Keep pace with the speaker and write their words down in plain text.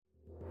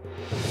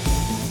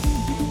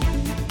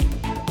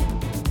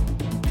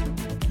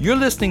You're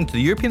listening to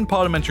the European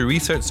Parliamentary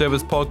Research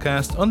Service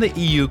podcast on the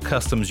EU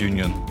Customs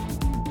Union.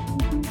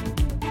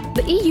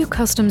 The EU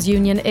Customs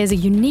Union is a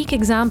unique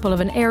example of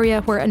an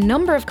area where a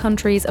number of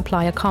countries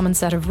apply a common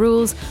set of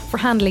rules for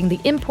handling the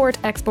import,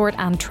 export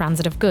and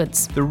transit of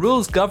goods. The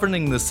rules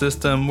governing the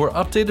system were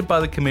updated by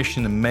the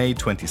Commission in May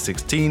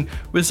 2016,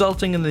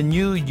 resulting in the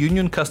new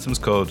Union Customs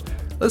Code.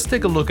 Let's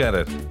take a look at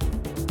it.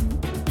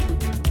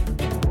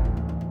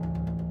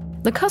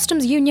 The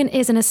Customs Union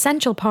is an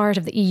essential part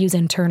of the EU's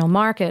internal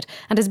market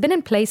and has been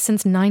in place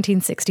since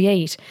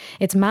 1968.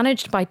 It's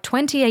managed by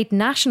 28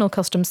 national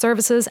customs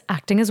services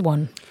acting as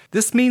one.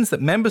 This means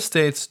that member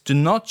states do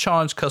not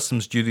charge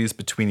customs duties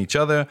between each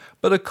other,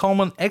 but a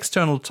common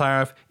external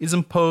tariff is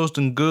imposed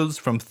on goods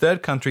from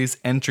third countries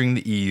entering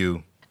the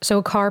EU. So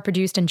a car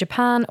produced in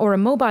Japan or a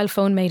mobile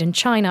phone made in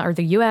China or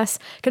the US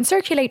can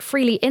circulate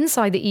freely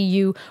inside the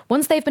EU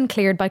once they've been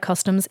cleared by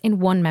customs in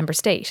one member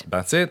state.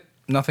 That's it.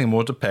 Nothing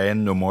more to pay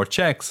and no more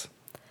checks.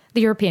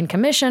 The European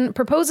Commission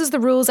proposes the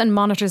rules and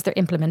monitors their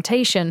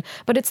implementation,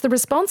 but it's the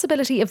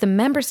responsibility of the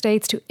member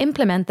states to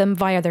implement them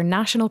via their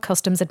national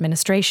customs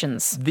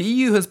administrations. The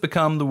EU has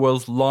become the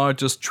world's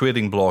largest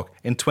trading bloc.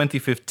 In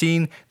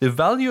 2015, the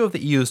value of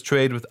the EU's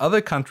trade with other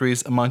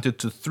countries amounted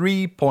to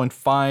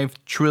 3.5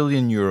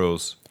 trillion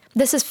euros.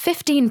 This is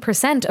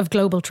 15% of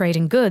global trade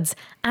in goods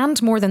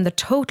and more than the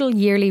total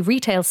yearly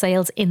retail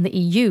sales in the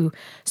EU.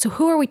 So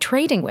who are we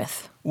trading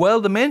with? Well,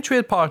 the main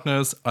trade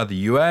partners are the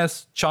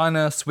US,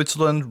 China,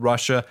 Switzerland,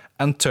 Russia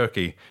and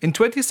Turkey. In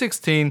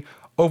 2016,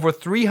 over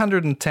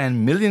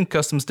 310 million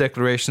customs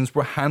declarations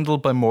were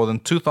handled by more than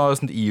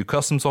 2,000 EU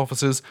customs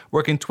officers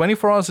working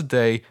 24 hours a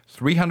day,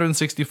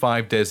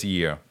 365 days a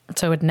year.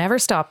 So it never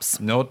stops.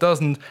 No, it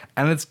doesn't,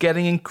 and it's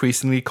getting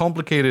increasingly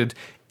complicated.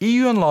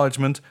 EU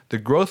enlargement, the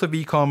growth of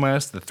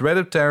e-commerce, the threat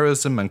of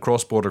terrorism and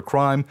cross-border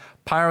crime,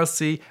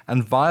 piracy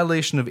and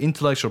violation of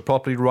intellectual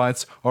property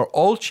rights are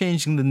all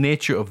changing the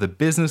nature of the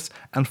business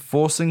and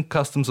forcing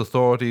customs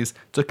authorities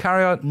to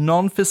carry out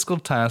non-fiscal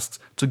tasks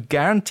to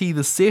guarantee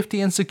the safety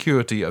and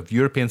security of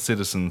European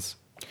citizens.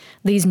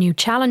 These new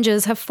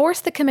challenges have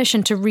forced the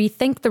Commission to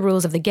rethink the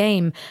rules of the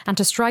game and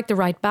to strike the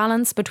right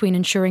balance between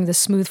ensuring the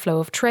smooth flow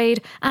of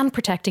trade and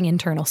protecting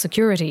internal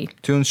security.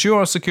 To ensure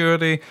our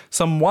security,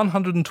 some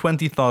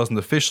 120,000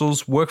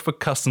 officials work for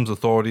customs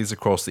authorities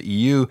across the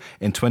EU.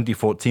 In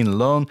 2014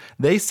 alone,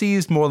 they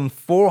seized more than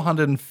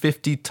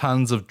 450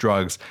 tons of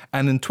drugs,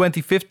 and in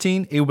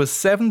 2015 it was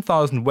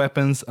 7,000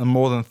 weapons and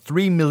more than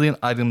 3 million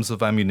items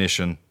of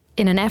ammunition.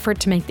 In an effort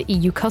to make the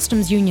EU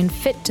Customs Union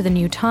fit to the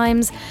new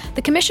times,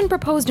 the Commission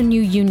proposed a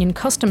new Union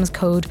Customs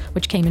Code,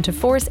 which came into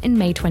force in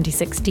May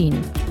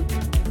 2016.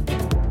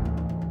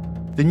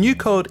 The new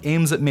code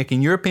aims at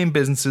making European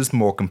businesses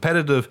more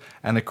competitive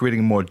and at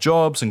creating more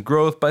jobs and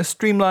growth by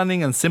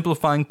streamlining and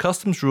simplifying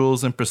customs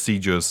rules and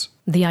procedures.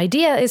 The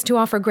idea is to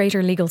offer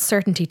greater legal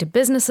certainty to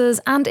businesses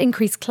and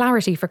increase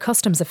clarity for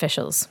customs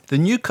officials. The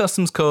new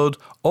customs code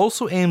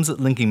also aims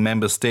at linking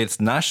member states'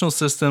 national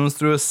systems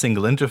through a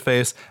single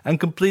interface and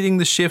completing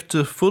the shift to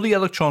a fully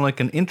electronic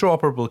and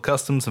interoperable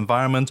customs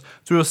environment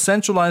through a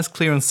centralised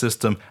clearance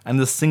system and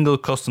a single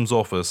customs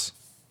office.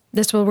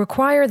 This will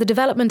require the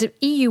development of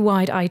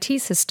EU-wide IT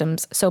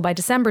systems, so by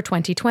December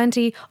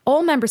 2020,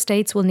 all member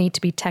states will need to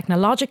be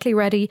technologically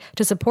ready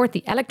to support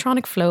the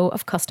electronic flow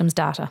of customs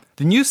data.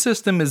 The new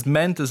system is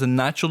meant as a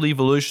natural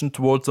evolution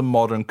towards a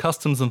modern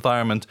customs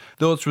environment,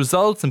 though its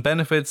results and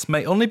benefits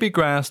may only be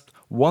grasped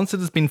once it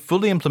has been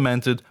fully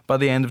implemented by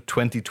the end of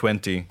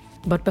 2020.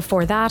 But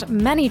before that,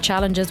 many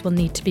challenges will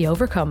need to be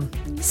overcome.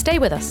 Stay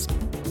with us.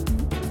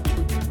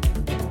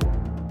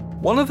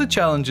 One of the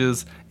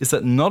challenges is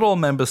that not all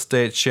member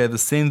states share the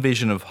same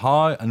vision of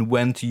how and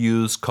when to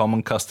use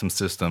common customs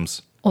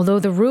systems. Although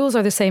the rules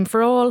are the same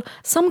for all,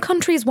 some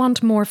countries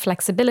want more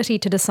flexibility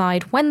to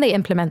decide when they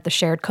implement the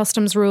shared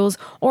customs rules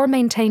or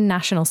maintain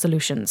national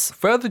solutions.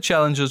 Further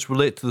challenges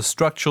relate to the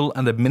structural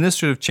and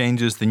administrative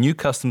changes the new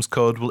customs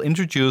code will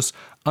introduce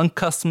on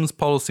customs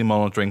policy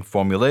monitoring,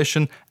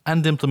 formulation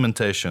and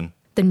implementation.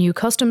 The new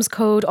customs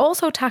code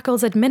also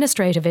tackles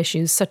administrative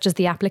issues such as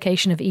the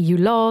application of EU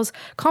laws,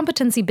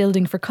 competency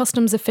building for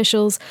customs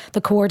officials, the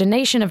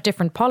coordination of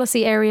different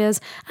policy areas,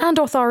 and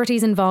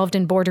authorities involved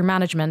in border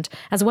management,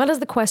 as well as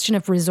the question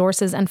of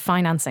resources and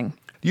financing.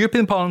 The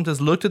European Parliament has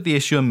looked at the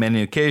issue on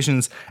many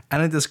occasions,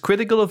 and it is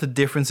critical of the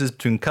differences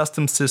between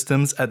customs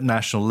systems at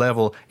national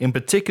level, in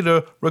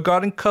particular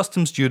regarding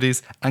customs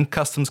duties and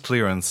customs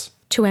clearance.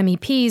 To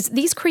MEPs,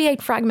 these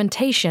create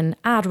fragmentation,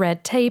 add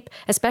red tape,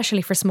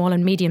 especially for small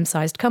and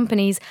medium-sized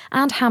companies,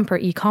 and hamper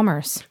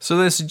e-commerce. So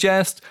they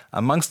suggest,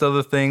 amongst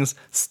other things,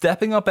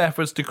 stepping up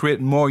efforts to create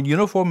more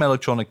uniform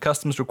electronic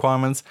customs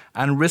requirements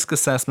and risk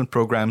assessment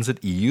programmes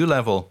at EU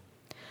level.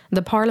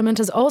 The Parliament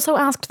has also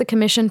asked the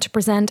Commission to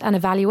present an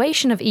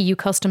evaluation of EU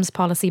customs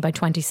policy by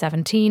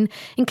 2017,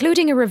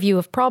 including a review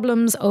of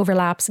problems,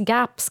 overlaps,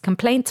 gaps,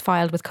 complaints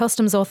filed with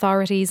customs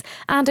authorities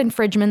and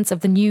infringements of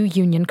the new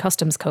Union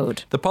Customs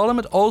Code. The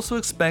Parliament also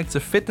expects a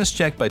fitness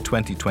check by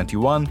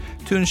 2021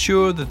 to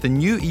ensure that the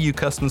new EU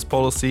customs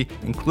policy,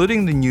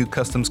 including the new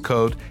customs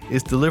code,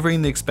 is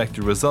delivering the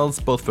expected results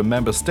both for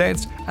member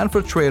states and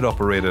for trade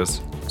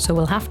operators. So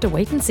we'll have to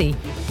wait and see.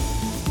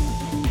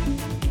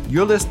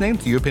 You're listening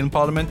to European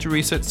Parliamentary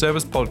Research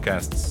Service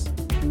podcasts.